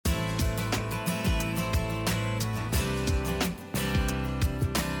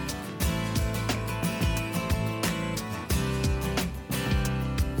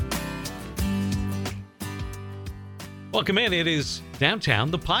Welcome in. It is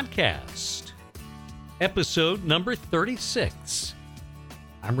Downtown, the podcast, episode number 36.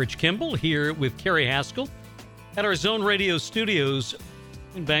 I'm Rich Kimball here with Carrie Haskell at our Zone Radio studios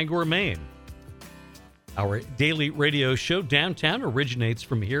in Bangor, Maine. Our daily radio show, Downtown, originates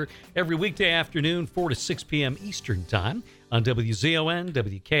from here every weekday afternoon, 4 to 6 p.m. Eastern Time on WZON,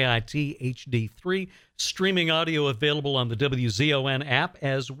 WKIT, HD3, streaming audio available on the WZON app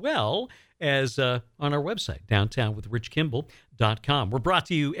as well as on our website, downtownwithrichkimball.com. We're brought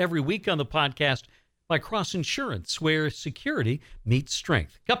to you every week on the podcast by Cross Insurance, where security meets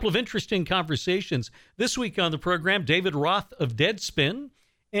strength. A couple of interesting conversations this week on the program. David Roth of Deadspin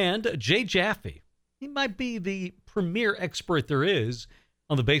and Jay Jaffe. He might be the premier expert there is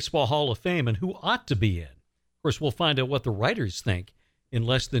on the Baseball Hall of Fame and who ought to be in. Of course, we'll find out what the writers think in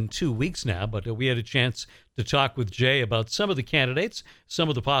less than 2 weeks now, but we had a chance to talk with Jay about some of the candidates, some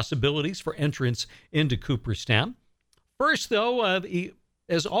of the possibilities for entrance into Cooperstown. First, though,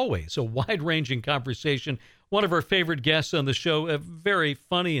 as always, a wide-ranging conversation. One of our favorite guests on the show, a very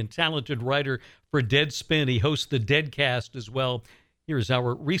funny and talented writer for Deadspin. He hosts the Deadcast as well. Here's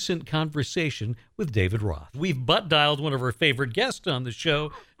our recent conversation with David Roth. We've butt-dialed one of our favorite guests on the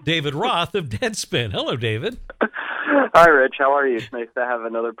show, David Roth of Deadspin. Hello, David. Hi, Rich. How are you? It's nice to have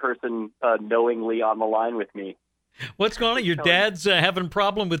another person knowingly on the line with me. What's going on? Your dad's having a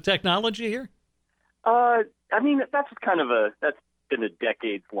problem with technology here? I mean, that's been a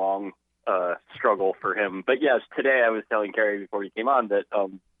decades-long struggle for him. But yes, today I was telling Carrie before he came on that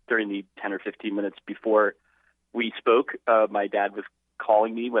during the 10 or 15 minutes before we spoke, my dad was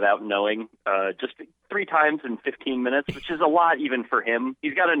calling me without knowing just 3 times in 15 minutes, which is a lot even for him.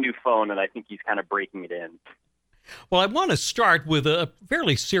 He's got a new phone, and I think he's kind of breaking it in. Well, I want to start with a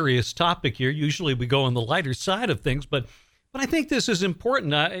fairly serious topic here. Usually we go on the lighter side of things, but I think this is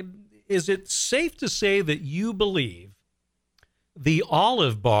important. Is it safe to say that you believe the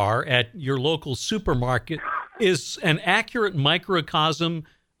Olive Bar at your local supermarket is an accurate microcosm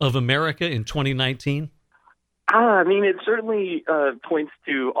of America in 2019? I mean, it certainly points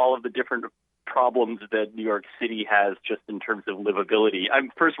to all of the different problems that New York City has just in terms of livability.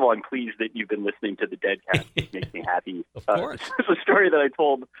 First of all, I'm pleased that you've been listening to the Deadcast. It makes me happy. Of course. It's a story that I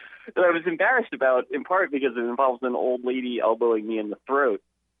told that I was embarrassed about, in part because it involves an old lady elbowing me in the throat,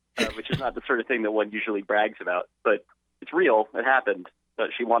 which is not the sort of thing that one usually brags about. But it's real. It happened.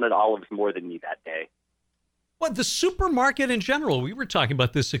 She wanted olives more than me that day. Well, the supermarket in general, we were talking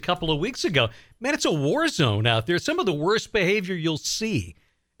about this a couple of weeks ago. Man, it's a war zone out there. Some of the worst behavior you'll see.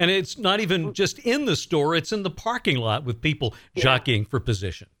 And it's not even just in the store, it's in the parking lot with people jockeying for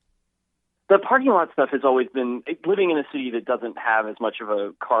position. The parking lot stuff has always been, living in a city that doesn't have as much of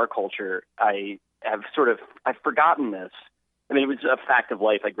a car culture, I've forgotten this. I mean, it was a fact of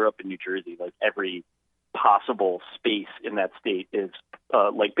life. I grew up in New Jersey. Like, every possible space in that state is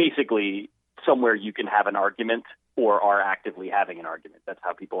basically somewhere you can have an argument or are actively having an argument. That's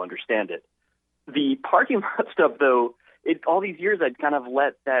how people understand it. The parking lot stuff, though, all these years I'd kind of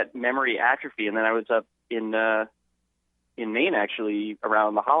let that memory atrophy, and then I was up in Maine actually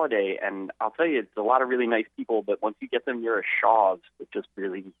around the holiday, and I'll tell you, it's a lot of really nice people, but once you get them near a Shaw's, it just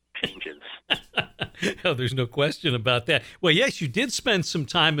really changes. Oh, there's no question about that. Well, yes, you did spend some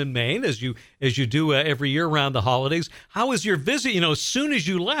time in Maine, as you do every year around the holidays. How was your visit? You know, as soon as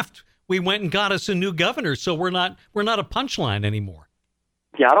you left, we went and got us a new governor, so we're not a punchline anymore.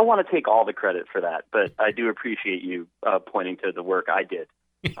 Yeah, I don't want to take all the credit for that, but I do appreciate you pointing to the work I did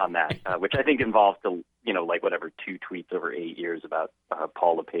on that, which I think involved 2 tweets over 8 years about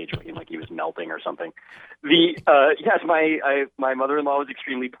Paul LePage looking like he was melting or something. Yes, my mother-in-law was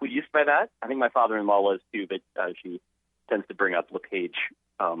extremely pleased by that. I think my father-in-law was too, but she tends to bring up LePage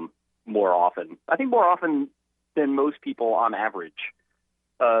more often. I think more often than most people on average.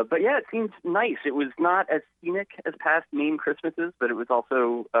 But yeah, it seems nice. It was not as scenic as past Maine Christmases, but it was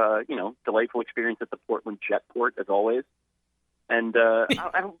also, delightful experience at the Portland Jetport as always. And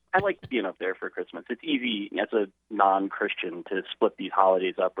I like being up there for Christmas. It's easy as a non-Christian to split these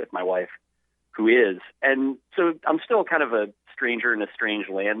holidays up with my wife, who is. And so I'm still kind of a stranger in a strange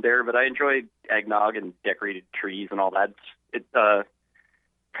land there, but I enjoy eggnog and decorated trees and all that.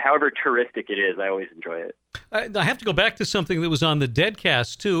 However touristic it is, I always enjoy it. I have to go back to something that was on the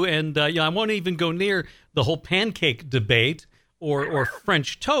Deadcast, too, and I won't even go near the whole pancake debate or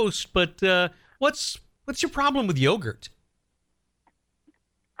French toast, but what's your problem with yogurt?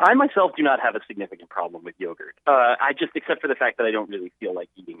 I myself do not have a significant problem with yogurt. Except for the fact that I don't really feel like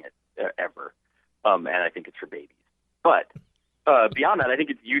eating it ever, and I think it's for babies. But beyond that, I think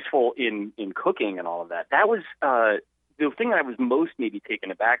it's useful in cooking and all of that. That was the thing that I was most maybe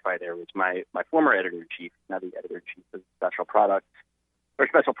taken aback by there was my former editor-in-chief, now the editor-in-chief of Special Products, or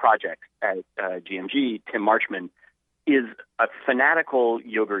Special Projects at GMG, Tim Marchman, is a fanatical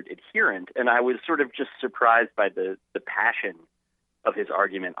yogurt adherent, and I was sort of just surprised by the passion of his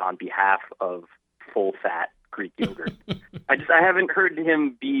argument on behalf of full-fat Greek yogurt. I haven't heard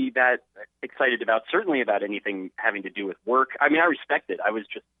him be that excited certainly about anything having to do with work. I mean, I respect it. I was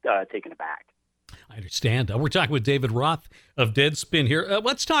just taken aback. I understand. We're talking with David Roth of Deadspin here.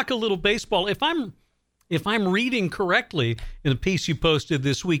 Let's talk a little baseball. If I'm reading correctly in a piece you posted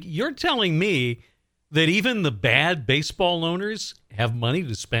this week, you're telling me that even the bad baseball owners have money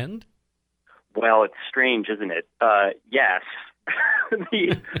to spend? Well, it's strange, isn't it? Yes.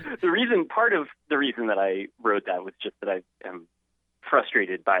 Part of the reason that I wrote that was just that I am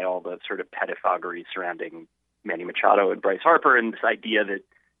frustrated by all the sort of pettifoggery surrounding Manny Machado and Bryce Harper, and this idea that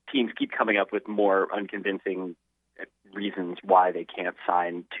teams keep coming up with more unconvincing reasons why they can't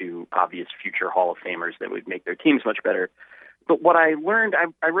sign to obvious future Hall of Famers that would make their teams much better. But what I learned,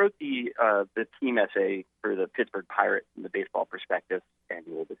 I wrote the team essay for the Pittsburgh Pirates in the Baseball Prospectus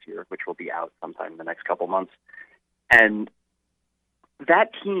annual this year, which will be out sometime in the next couple months. And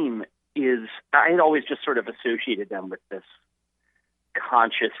that team I had always just sort of associated them with this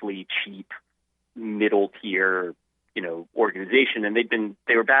consciously cheap middle tier, organization. And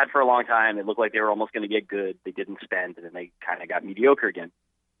they were bad for a long time. It looked like they were almost going to get good. They didn't spend, and then they kind of got mediocre again.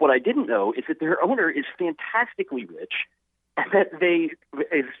 What I didn't know is that their owner is fantastically rich, and that the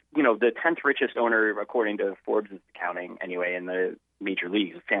 10th richest owner, according to Forbes' accounting anyway, in the major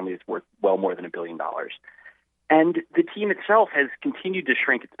leagues. The family is worth well more than $1 billion. And the team itself has continued to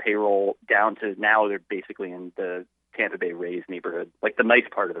shrink its payroll down to now they're basically in the Tampa Bay Rays neighborhood, like the nice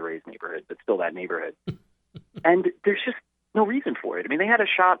part of the Rays neighborhood, but still that neighborhood. And there's just no reason for it. I mean, they had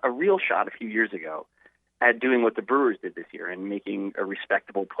a real shot a few years ago at doing what the Brewers did this year and making a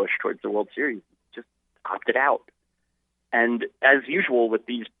respectable push towards the World Series. Just opted out. And as usual with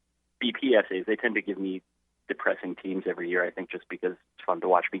these BP essays, they tend to give me depressing teams every year, I think, just because it's fun to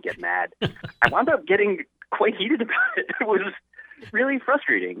watch me get mad. I wound up getting quite heated about it. It was really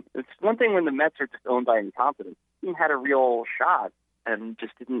frustrating. It's one thing when the Mets are just owned by incompetence. The team had a real shot and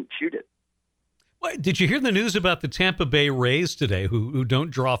just didn't shoot it. Did you hear the news about the Tampa Bay Rays today, who don't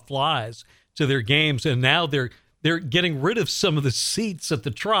draw flies to their games, and now they're getting rid of some of the seats at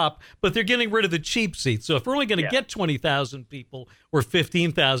the Trop, but they're getting rid of the cheap seats. So if we're only going to get 20,000 people or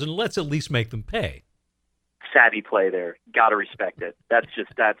 15,000, let's at least make them pay. Savvy play there. Got to respect it. That's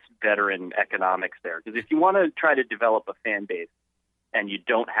veteran economics there. Because if you want to try to develop a fan base and you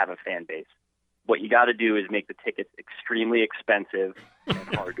don't have a fan base, what you got to do is make the tickets extremely expensive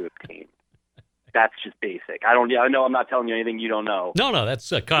and hard to obtain. That's just basic. I know I'm not telling you anything you don't know. No, that's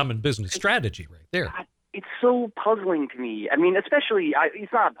a common business strategy right there. God, it's so puzzling to me. I mean, especially,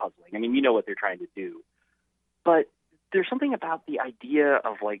 it's not puzzling. I mean, you know what they're trying to do. But there's something about the idea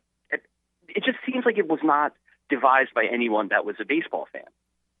of, like, it just seems like it was not devised by anyone that was a baseball fan.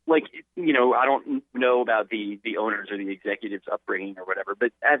 Like, I don't know about the owners or the executives' upbringing or whatever,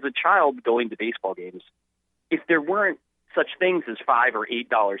 but as a child going to baseball games, if there weren't such things as $5 or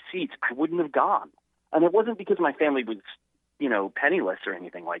 $8 seats, I wouldn't have gone. And it wasn't because my family was, penniless or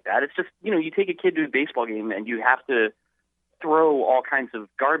anything like that. It's just, you take a kid to a baseball game and you have to throw all kinds of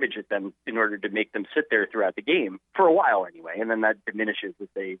garbage at them in order to make them sit there throughout the game, for a while anyway, and then that diminishes as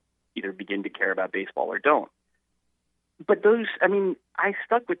they either begin to care about baseball or don't. But I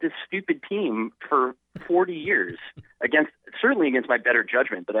stuck with this stupid team for 40 years certainly against my better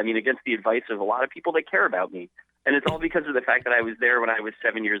judgment, but against the advice of a lot of people that care about me. And it's all because of the fact that I was there when I was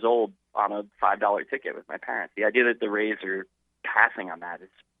 7 years old on a $5 ticket with my parents. The idea that the Rays are passing on that is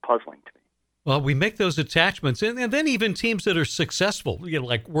puzzling to me. Well, we make those attachments, and then even teams that are successful,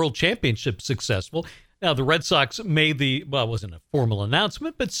 like World Championship successful. Now, the Red Sox made it wasn't a formal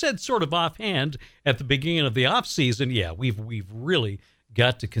announcement, but said sort of offhand at the beginning of the offseason, we've really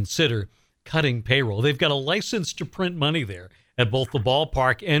got to consider cutting payroll. They've got a license to print money there at both the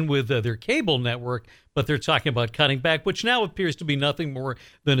ballpark and with their cable network, but they're talking about cutting back, which now appears to be nothing more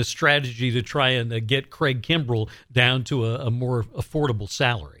than a strategy to try and get Craig Kimbrell down to a more affordable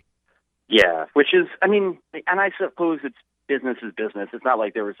salary. Yeah, which is, and I suppose it's business is business. It's not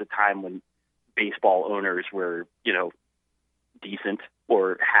like there was a time when baseball owners were, decent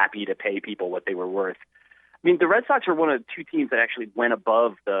or happy to pay people what they were worth. The Red Sox are one of two teams that actually went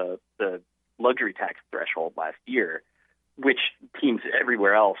above the luxury tax threshold last year, which teams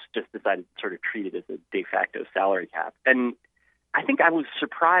everywhere else just decided to sort of treat it as a de facto salary cap. And I think I was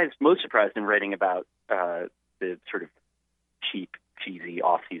most surprised in writing about the sort of cheap, cheesy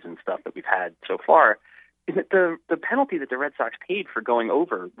off-season stuff that we've had so far, the penalty that the Red Sox paid for going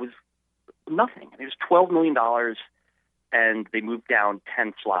over was nothing. It was $12 million, and they moved down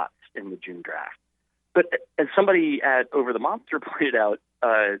 10 slots in the June draft. But as somebody at Over the Monster pointed out,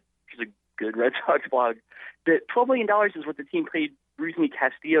 which is a good Red Sox blog, that $12 million is what the team paid Rusney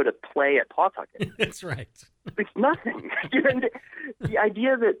Castillo to play at Pawtucket. That's right. It's nothing. And the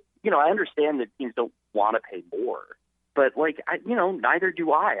idea that, I understand that teams don't want to pay more, but neither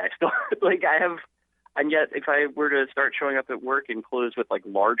do I. I still and yet if I were to start showing up at work in clothes with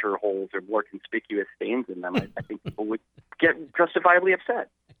larger holes or more conspicuous stains in them, I think people would get justifiably upset.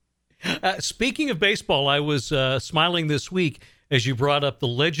 Speaking of baseball, I was smiling this week as you brought up the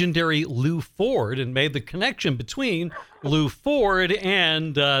legendary Lou Ford and made the connection between Lou Ford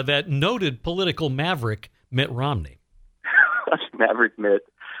and that noted political maverick, Mitt Romney. Maverick Mitt,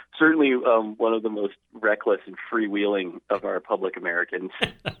 certainly one of the most reckless and freewheeling of our public Americans.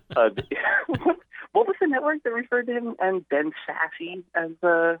 What was the network that referred to him and Ben Sasse as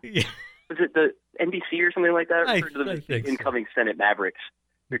was it the NBC or something like that? Referred to them as incoming Senate Mavericks,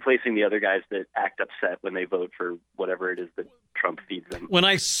 replacing the other guys that act upset when they vote for whatever it is that Trump feeds them. When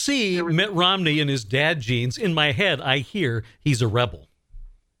I see Mitt Romney in his dad jeans, in my head, I hear he's a rebel.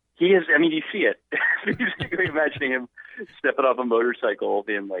 He is. I mean, you see it. You're imagining him stepping off a motorcycle,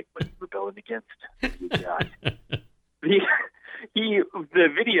 being like, "What are you rebelling against?" God. The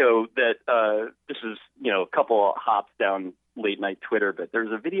video that this is, a couple hops down late night Twitter, but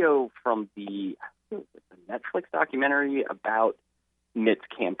there's a video from the Netflix documentary about Mitt's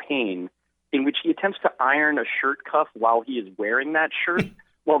campaign in which he attempts to iron a shirt cuff while he is wearing that shirt,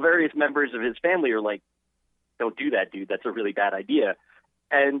 while various members of his family are like, "Don't do that, dude. That's a really bad idea."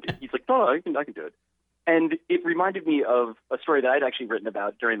 And he's like, "No, I can do it." And it reminded me of a story that I'd actually written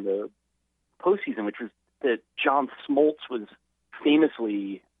about during the postseason, which was that John Smoltz was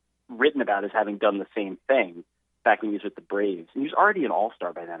famously written about as having done the same thing back when he was with the Braves. And he was already an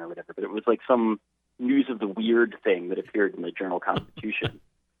all-star by then or whatever, but it was like some news of the weird thing that appeared in the Journal-Constitution.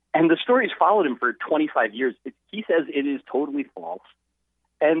 And the story's followed him for 25 years. He says it is totally false.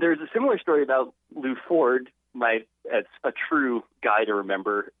 And there's a similar story about Lou Ford, as a true guy to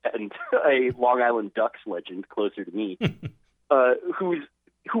remember, and a Long Island Ducks legend closer to me,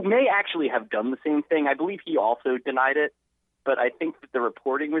 who may actually have done the same thing. I believe he also denied it, but I think that the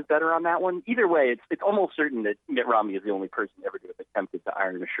reporting was better on that one. Either way, it's almost certain that Mitt Romney is the only person ever to have attempted to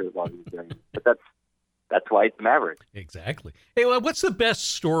iron a shirt while he was doing it. But that's why it's Maverick. Exactly. Hey, well, what's the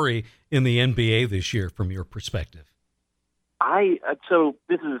best story in the NBA this year from your perspective? So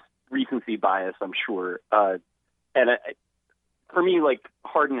this is recency bias, I'm sure. For me,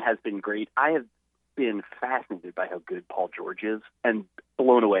 Harden has been great. I have been fascinated by how good Paul George is and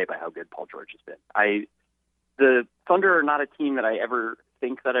blown away by how good Paul George has been. The Thunder are not a team that I ever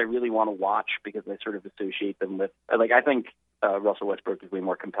think that I really want to watch because I sort of associate them with, I think Russell Westbrook is way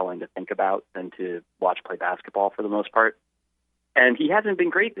more compelling to think about than to watch play basketball for the most part. And he hasn't been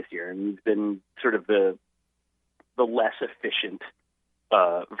great this year, and he's been sort of the less efficient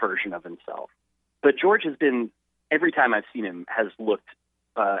version of himself. But George has been, every time I've seen him, has looked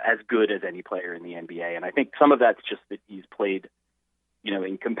as good as any player in the NBA. And I think some of that's just that he's played,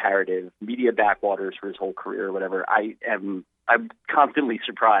 in comparative media backwaters for his whole career or whatever. I'm constantly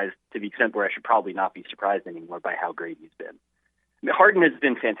surprised to the extent where I should probably not be surprised anymore by how great he's been. I mean, Harden has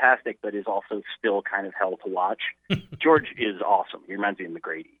been fantastic, but is also still kind of hell to watch. George is awesome. He reminds me of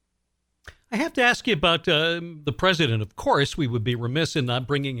McGrady. I have to ask you about the president. Of course, we would be remiss in not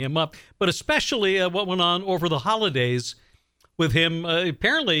bringing him up, but especially what went on over the holidays with him.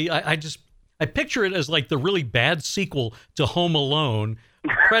 Apparently, I picture it as like the really bad sequel to Home Alone.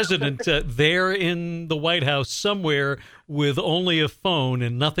 President there in the White House somewhere with only a phone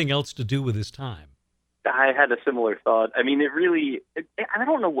and nothing else to do with his time. I had a similar thought. I mean, I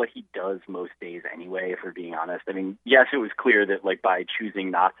don't know what he does most days anyway, if we're being honest. I mean, yes, it was clear that by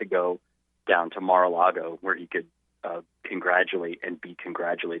choosing not to go down to Mar-a-Lago, where he could congratulate and be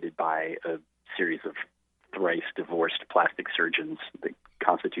congratulated by a series of thrice divorced plastic surgeons that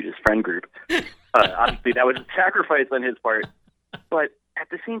constitute his friend group. Obviously, that was a sacrifice on his part. But at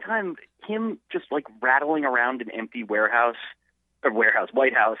the same time, him just rattling around an empty White House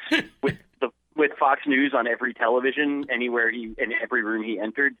with Fox News on every television, in every room he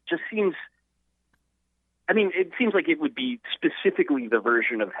entered, just seems. I mean, it seems like it would be specifically the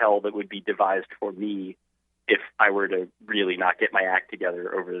version of hell that would be devised for me if I were to really not get my act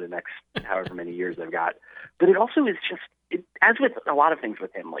together over the next however many years I've got. But it also is just, as with a lot of things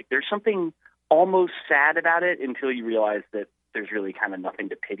with him, there's something almost sad about it until you realize that there's really kind of nothing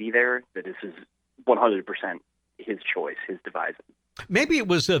to pity there, that this is 100% his choice, his devising. Maybe it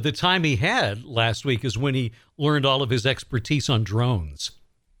was the time he had last week is when he learned all of his expertise on drones.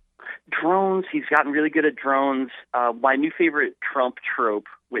 Drones, he's gotten really good at drones. My new favorite Trump trope,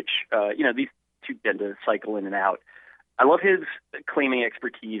 which, these two tend to cycle in and out. I love his claiming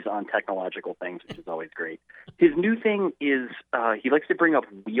expertise on technological things, which is always great. His new thing is he likes to bring up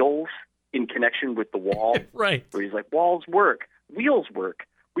wheels in connection with the wall. Right. Where he's like, walls work, wheels work.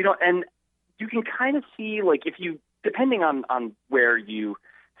 We don't, and you can kind of see, like, if you, depending on where you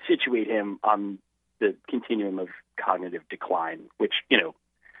situate him on the continuum of cognitive decline, which,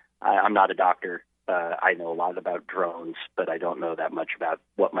 I'm not a doctor. I know a lot about drones, but I don't know that much about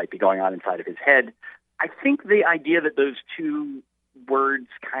what might be going on inside of his head. I think the idea that those two words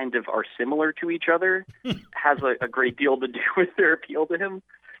kind of are similar to each other has a great deal to do with their appeal to him.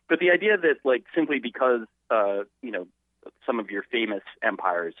 But the idea that, like, simply because, some of your famous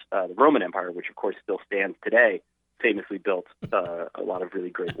empires, the Roman Empire, which of course still stands today, famously built a lot of really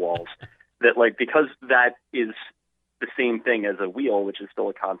great walls, that, like, because that is the same thing as a wheel, which is still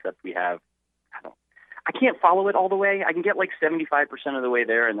a concept we have. I can't follow it all the way. I can get like 75% of the way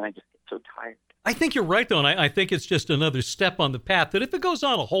there, and then I just get so tired. I think you're right, though, and I think it's just another step on the path that if it goes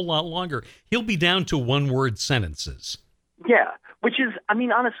on a whole lot longer, he'll be down to one-word sentences. Yeah, which is, I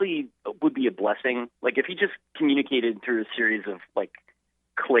mean, honestly, would be a blessing. Like, if he just communicated through a series of, like,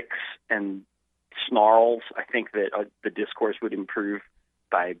 clicks and snarls, I think that the discourse would improve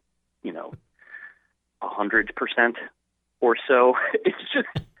by, 100% or so. It's just,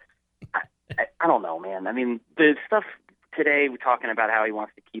 I don't know, man. I mean, the stuff today, we're talking about how he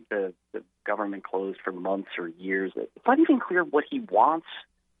wants to keep the government closed for months or years. It's not even clear what he wants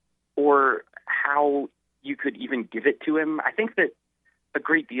or how you could even give it to him. I think that a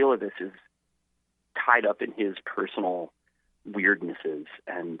great deal of this is tied up in his personal weirdnesses,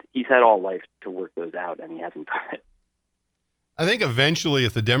 and he's had all life to work those out, and he hasn't done it. I think eventually,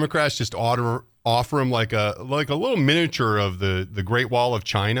 if the Democrats just offer him like a little miniature of the Great Wall of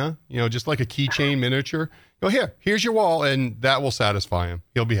China, just like a keychain miniature, here's your wall, and that will satisfy him.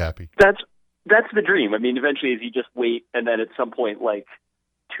 He'll be happy. That's the dream. I mean, eventually, if you just wait, and then at some point, like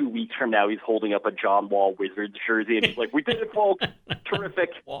 2 weeks from now, he's holding up a John Wall Wizards jersey, and he's like, "We did it, folks! Terrific!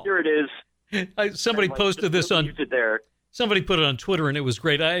 Here it is." Somebody posted this on. Use it there. Somebody put it on Twitter, and it was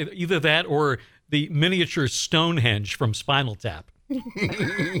great. Either that or the miniature Stonehenge from Spinal Tap.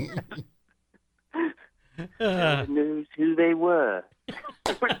 Knows who they were.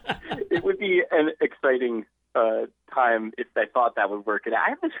 It would be an exciting time if they thought that would work. And I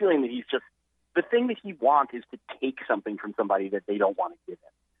have this feeling that he's just, the thing that he wants is to take something from somebody that they don't want to give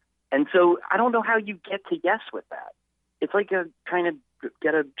him. And so I don't know how you get to yes with that. It's like trying to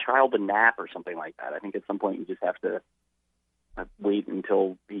get a child a nap or something like that. I think at some point you just have to wait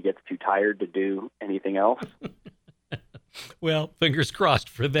until he gets too tired to do anything else. Well, fingers crossed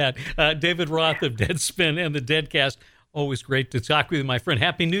for that. David Roth of Deadspin and the Deadcast, always great to talk with you, my friend.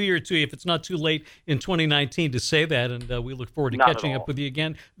 Happy New Year to you, if it's not too late in 2019 to say that, and we look forward to catching up with you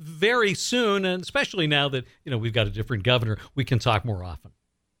again very soon, and especially now that we've got a different governor, we can talk more often.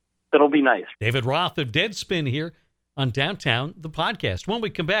 That'll be nice. David Roth of Deadspin here on Downtown, the podcast. When we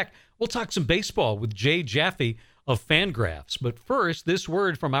come back, we'll talk some baseball with Jay Jaffe of Fangraphs. But first, this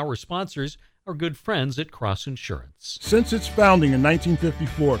word from our sponsors, our good friends at Cross Insurance. Since its founding in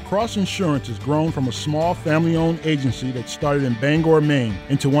 1954, Cross Insurance has grown from a small family-owned agency that started in Bangor, Maine,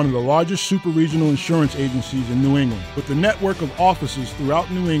 into one of the largest super-regional insurance agencies in New England. With a network of offices throughout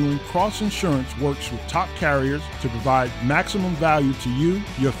New England, Cross Insurance works with top carriers to provide maximum value to you,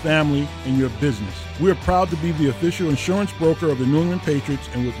 your family, and your business. We are proud to be the official insurance broker of the New England Patriots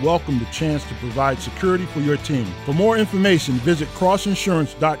and would welcome the chance to provide security for your team. For more information, visit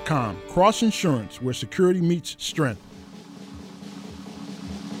crossinsurance.com. Cross Insurance, where security meets strength.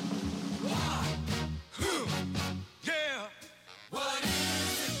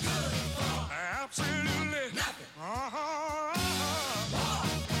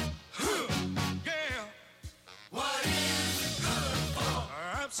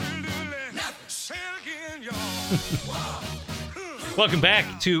 Welcome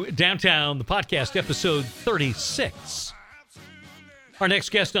back to Downtown, the podcast, episode 36. Our next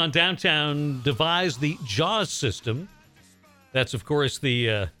guest on Downtown devised the JAWS system. That's, of course,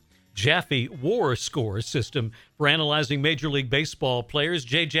 the Jaffe War Score system for analyzing Major League Baseball players.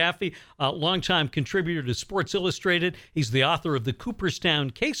 Jay Jaffe, a longtime contributor to Sports Illustrated. He's the author of the Cooperstown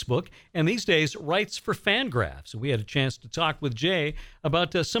Casebook, and these days writes for Fangraphs. We had a chance to talk with Jay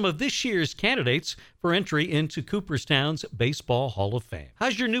about some of this year's candidates for entry into Cooperstown's Baseball Hall of Fame.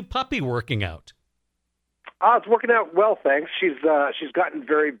 How's your new puppy working out? It's working out well, thanks. She's gotten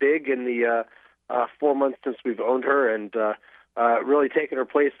very big in the 4 months since we've owned her, and really taken her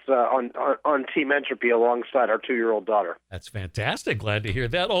place on Team Entropy alongside our 2-year-old daughter. That's fantastic. Glad to hear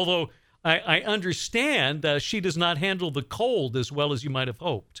that. Although I understand she does not handle the cold as well as you might have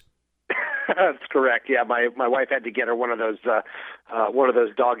hoped. That's correct. Yeah, my wife had to get her one of those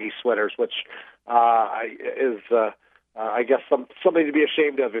doggy sweaters, which is I guess something to be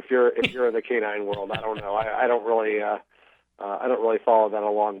ashamed of if you're in the canine world. I don't know. I don't really follow that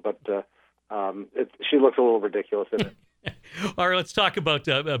along, but she looks a little ridiculous in it. All right, let's talk about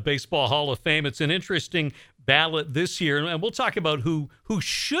Baseball Hall of Fame. It's an interesting ballot this year, and we'll talk about who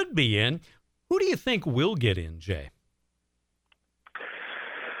should be in. Who do you think will get in, Jay?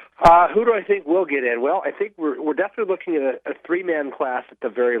 Who do I think will get in? Well, I think we're definitely looking at a 3-man class at the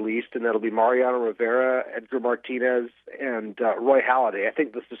very least, and that'll be Mariano Rivera, Edgar Martinez, and Roy Halladay. I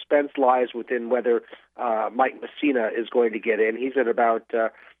think the suspense lies within whether Mike Messina is going to get in. He's at about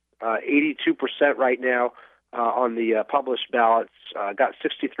 82% right now on the published ballots. Got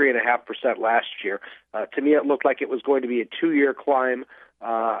 63.5% last year. To me, it looked like it was going to be a 2-year climb.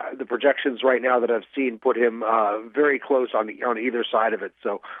 The projections right now that I've seen put him very close on either side of it.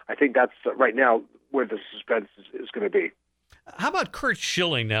 So I think that's right now where the suspense is going to be. How about Curt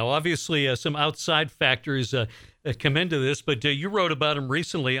Schilling now? Obviously, some outside factors come into this, but you wrote about him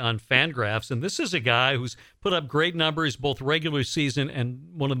recently on Fangraphs, and this is a guy who's put up great numbers both regular season and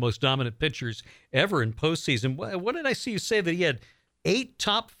one of the most dominant pitchers ever in postseason. What did I see you say that he had 8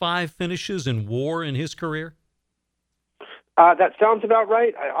 top 5 finishes in WAR in his career? That sounds about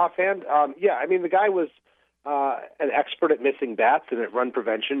right. Offhand, yeah. I mean, the guy was an expert at missing bats and at run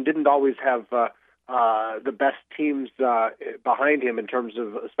prevention. Didn't always have the best teams behind him in terms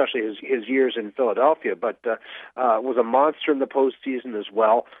of, especially his years in Philadelphia, but was a monster in the postseason as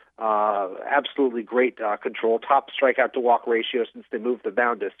well. Absolutely great control. Top strikeout to walk ratio since they moved the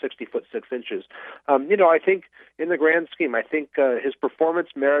mound to 60'6". I think in the grand scheme, I think his performance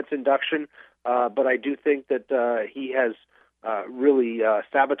merits induction, but I do think that he has really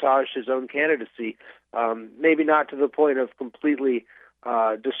sabotaged his own candidacy. Maybe not to the point of completely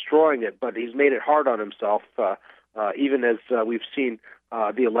destroying it, but he's made it hard on himself. Even as we've seen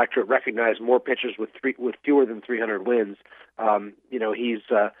the electorate recognize more pitchers with fewer than 300 wins. He's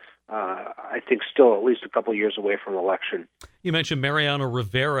I think still at least a couple years away from election. You mentioned Mariano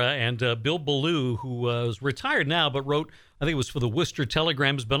Rivera and Bill Ballou, who is retired now, but wrote, I think it was for the Worcester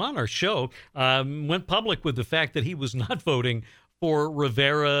Telegram, has been on our show, went public with the fact that he was not voting for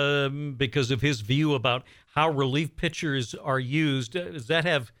Rivera because of his view about how relief pitchers are used. Does that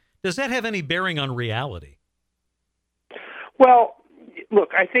have any bearing on reality? Well,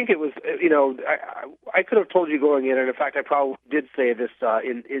 look, I think it was, I could have told you going in, and in fact, I probably did say this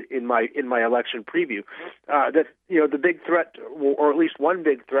in my election preview, that the big threat, or at least one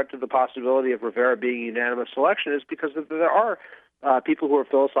big threat to the possibility of Rivera being a unanimous selection, is because there are people who are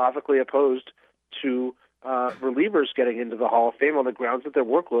philosophically opposed to relievers getting into the Hall of Fame on the grounds that their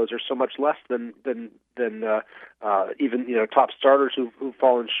workloads are so much less than even top starters who've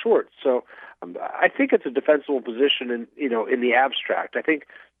fallen short. So I think it's a defensible position in the abstract. I think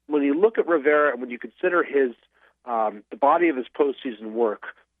when you look at Rivera and when you consider his the body of his postseason work,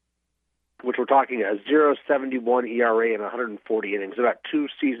 which we're talking a 0.71 ERA and 140 innings, about 2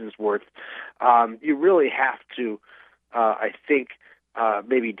 seasons worth, you really have to, I think,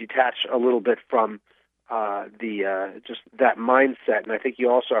 maybe detach a little bit from just that mindset. And I think you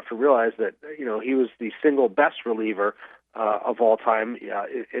also have to realize that he was the single best reliever of all time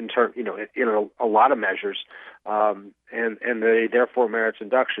in a lot of measures, and they therefore merits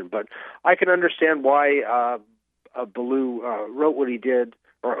induction. But I can understand why Ballou wrote what he did,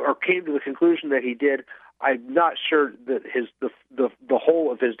 or came to the conclusion that he did. I'm not sure that the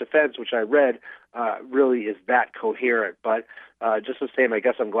whole of his defense, which I read, really is that coherent. But just the same, I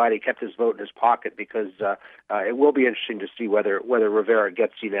guess I'm glad he kept his vote in his pocket, because it will be interesting to see whether Rivera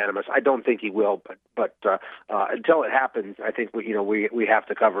gets unanimous. I don't think he will, but until it happens, I think we have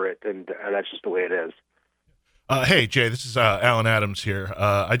to cover it, and that's just the way it is. Hey Jay, this is Alan Adams here.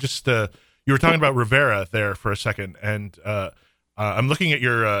 You were talking about Rivera there for a second, and I'm looking at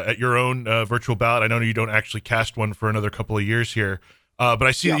your own virtual ballot. I know you don't actually cast one for another couple of years here, but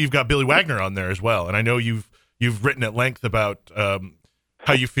I see that you've got Billy Wagner on there as well, and I know you've written at length about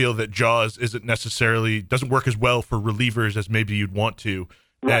how you feel that Jaws doesn't work as well for relievers as maybe you'd want to,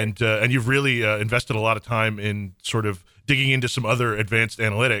 right. And you've really invested a lot of time in sort of digging into some other advanced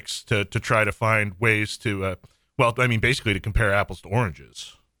analytics to try to find ways to basically to compare apples to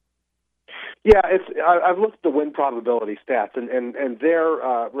oranges. Yeah, I've looked at the win probability stats, and there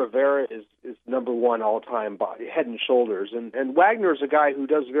Rivera is number one all time by head and shoulders, and Wagner is a guy who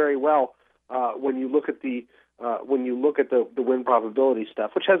does very well when you look at the when you look at the win probability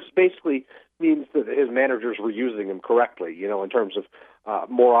stuff, which has basically means that his managers were using him correctly, in terms of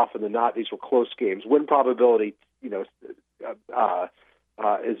more often than not, these were close games. Win probability,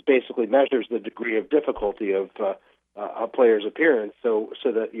 is basically measures the degree of difficulty of a player's appearance, so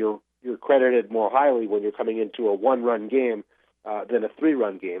that you're credited more highly when you're coming into a one-run game than a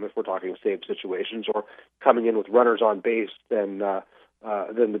three-run game, if we're talking save situations, or coming in with runners on base than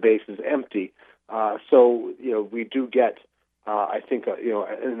the base is empty. So we do get, I think,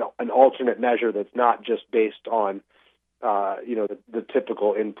 an alternate measure that's not just based on the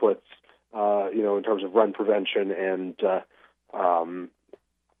typical inputs, in terms of run prevention and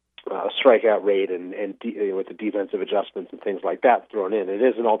strikeout rate and with the defensive adjustments and things like that thrown in. It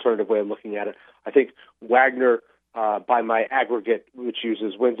is an alternative way of looking at it. I think Wagner, by my aggregate, which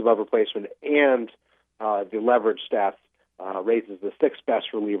uses wins above replacement and the leverage stats, raises the sixth best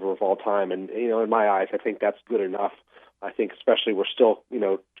reliever of all time. And, in my eyes, I think that's good enough. I think especially we're still,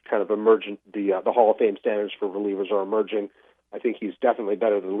 kind of emergent. The Hall of Fame standards for relievers are emerging. I think he's definitely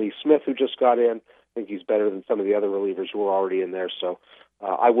better than Lee Smith, who just got in. I think he's better than some of the other relievers who are already in there. So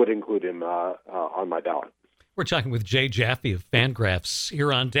I would include him on my ballot. We're talking with Jay Jaffe of Fangraphs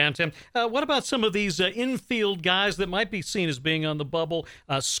here on Downtown. What about some of these infield guys that might be seen as being on the bubble?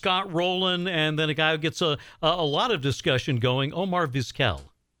 Scott Rowland, and then a guy who gets a lot of discussion going, Omar Vizquel.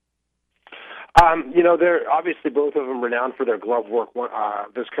 They're obviously both of them renowned for their glove work.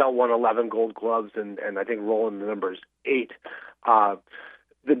 Vizquel won 11 Gold Gloves, and I think Rowland the number is 8.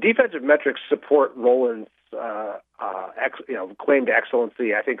 The defensive metrics support Rowland's claim to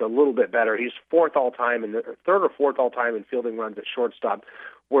excellency, I think, a little bit better. He's third or fourth all time in fielding runs at shortstop,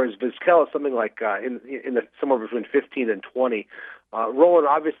 whereas Vizquel is something like somewhere between 15 and 20. Rowland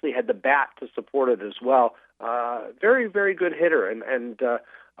obviously had the bat to support it as well. Very, very good hitter, and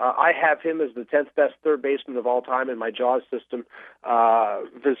I have him as the 10th best third baseman of all time in my JAWS system.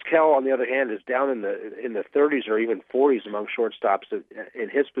 Vizquel, on the other hand, is down in the 30s or even 40s among shortstops in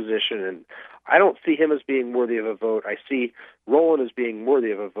his position, and I don't see him as being worthy of a vote. I see Rowland as being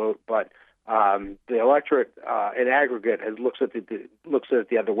worthy of a vote, but the electorate in aggregate looks at it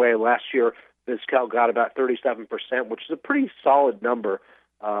the other way. Last year, Vizquel got about 37%, which is a pretty solid number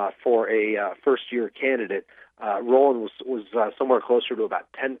for a first-year candidate. Rowland was somewhere closer to about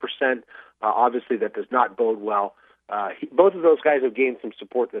 10%. Obviously, that does not bode well. Both of those guys have gained some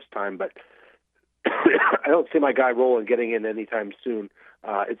support this time, but I don't see my guy Rowland getting in anytime soon.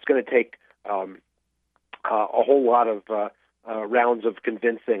 It's going to take a whole lot of rounds of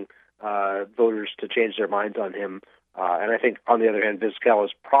convincing voters to change their minds on him. And I think, on the other hand, Vizquel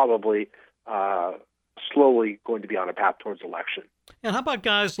is probably slowly going to be on a path towards election. And how about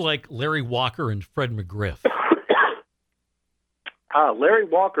guys like Larry Walker and Fred McGriff? Larry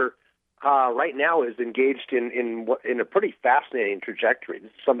Walker right now is engaged in a pretty fascinating trajectory. This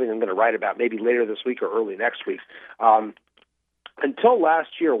is something I'm going to write about maybe later this week or early next week. Until last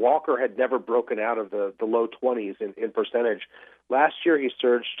year, Walker had never broken out of the low 20s in percentage. Last year, he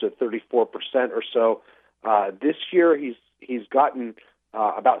surged to 34% or so. This year, he's gotten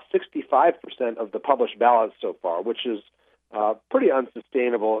about 65% of the published ballots so far, which is pretty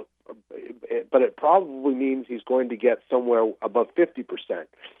unsustainable, but it probably means he's going to get somewhere above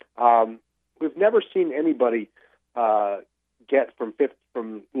 50%. We've never seen anybody get from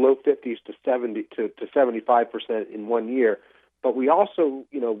low 50s to 75% in 1 year. But we also,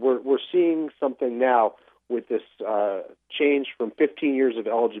 we're seeing something now with this change from 15 years of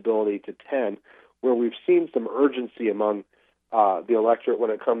eligibility to 10, where we've seen some urgency among the electorate when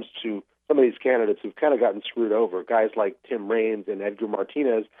it comes to some of these candidates who've kind of gotten screwed over, guys like Tim Raines and Edgar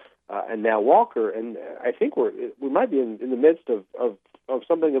Martinez, and now Walker. And I think we might be in the midst of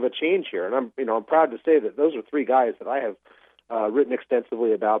something of a change here. And I'm proud to say that those are three guys that I have written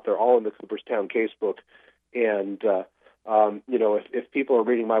extensively about. They're all in the Cooperstown Casebook, and if people are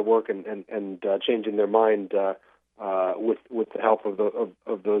reading my work and changing their mind with the help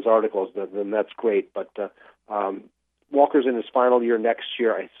of those articles, then that's great. But Walker's in his final year next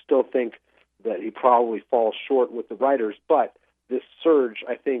year. I still think that he probably falls short with the writers, but this surge,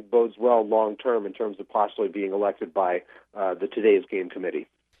 I think, bodes well long-term in terms of possibly being elected by the Today's Game Committee.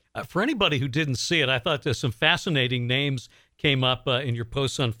 For anybody who didn't see it, I thought there's some fascinating names came up in your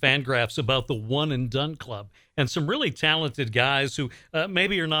posts on Fangraphs about the One and Done Club, and some really talented guys who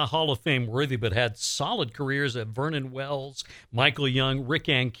maybe are not Hall of Fame worthy, but had solid careers at Vernon Wells, Michael Young, Rick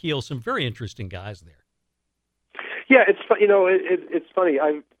Ankiel, some very interesting guys there. Yeah, it's funny.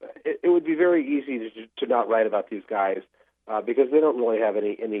 It would be very easy to not write about these guys because they don't really have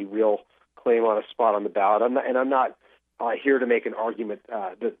any real claim on a spot on the ballot. I'm not here to make an argument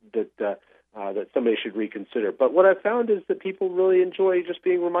that somebody should reconsider. But what I've found is that people really enjoy just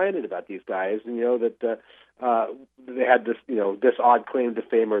being reminded about these guys, and that they had this this odd claim to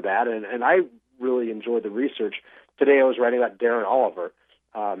fame or that, and I really enjoyed the research. Today I was writing about Darren Oliver,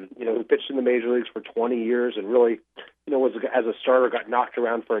 who pitched in the major leagues for 20 years and really, was as a starter got knocked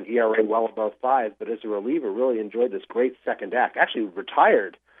around for an ERA well above 5, but as a reliever really enjoyed this great second act. Actually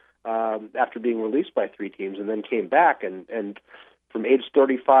retired after being released by 3 teams, and then came back and from age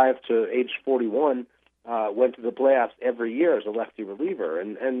 35 to age 41 went to the playoffs every year as a lefty reliever,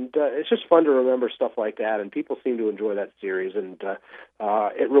 and it's just fun to remember stuff like that, and people seem to enjoy that series, and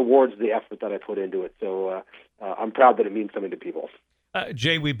it rewards the effort that I put into it. So I'm proud that it means something to people.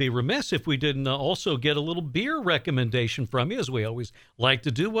 Jay, we'd be remiss if we didn't also get a little beer recommendation from you, as we always like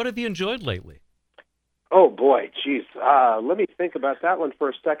to do. What have you enjoyed lately? Oh boy, geez. Let me think about that one for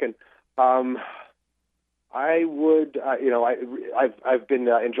a second. I would, I've been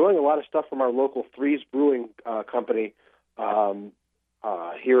enjoying a lot of stuff from our local Threes Brewing company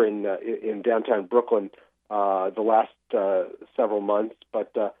here in downtown Brooklyn the last several months.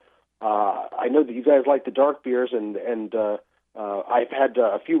 But I know that you guys like the dark beers, and I've had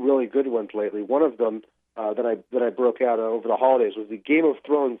a few really good ones lately. One of them that I broke out over the holidays was the Game of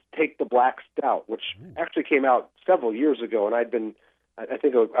Thrones Take the Black Stout, which actually came out several years ago, and I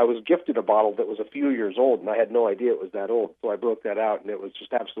think I was gifted a bottle that was a few years old, and I had no idea it was that old. So I broke that out, and it was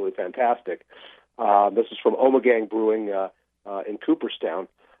just absolutely fantastic. This is from Omegang Brewing in Cooperstown.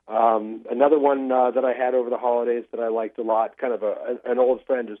 Another one that I had over the holidays that I liked a lot, kind of an old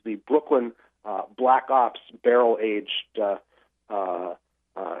friend, is the Brooklyn Black Ops barrel-aged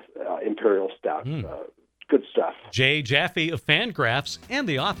Imperial Stout. Good stuff. Jay Jaffe of Fangraphs and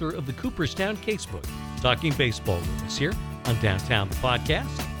the author of the Cooperstown Casebook, talking baseball with us here on Downtown the Podcast.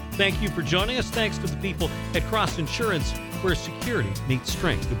 Thank you for joining us. Thanks to the people at Cross Insurance, where security meets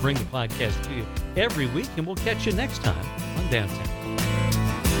strength, to bring the podcast to you every week, and we'll catch you next time on Downtown.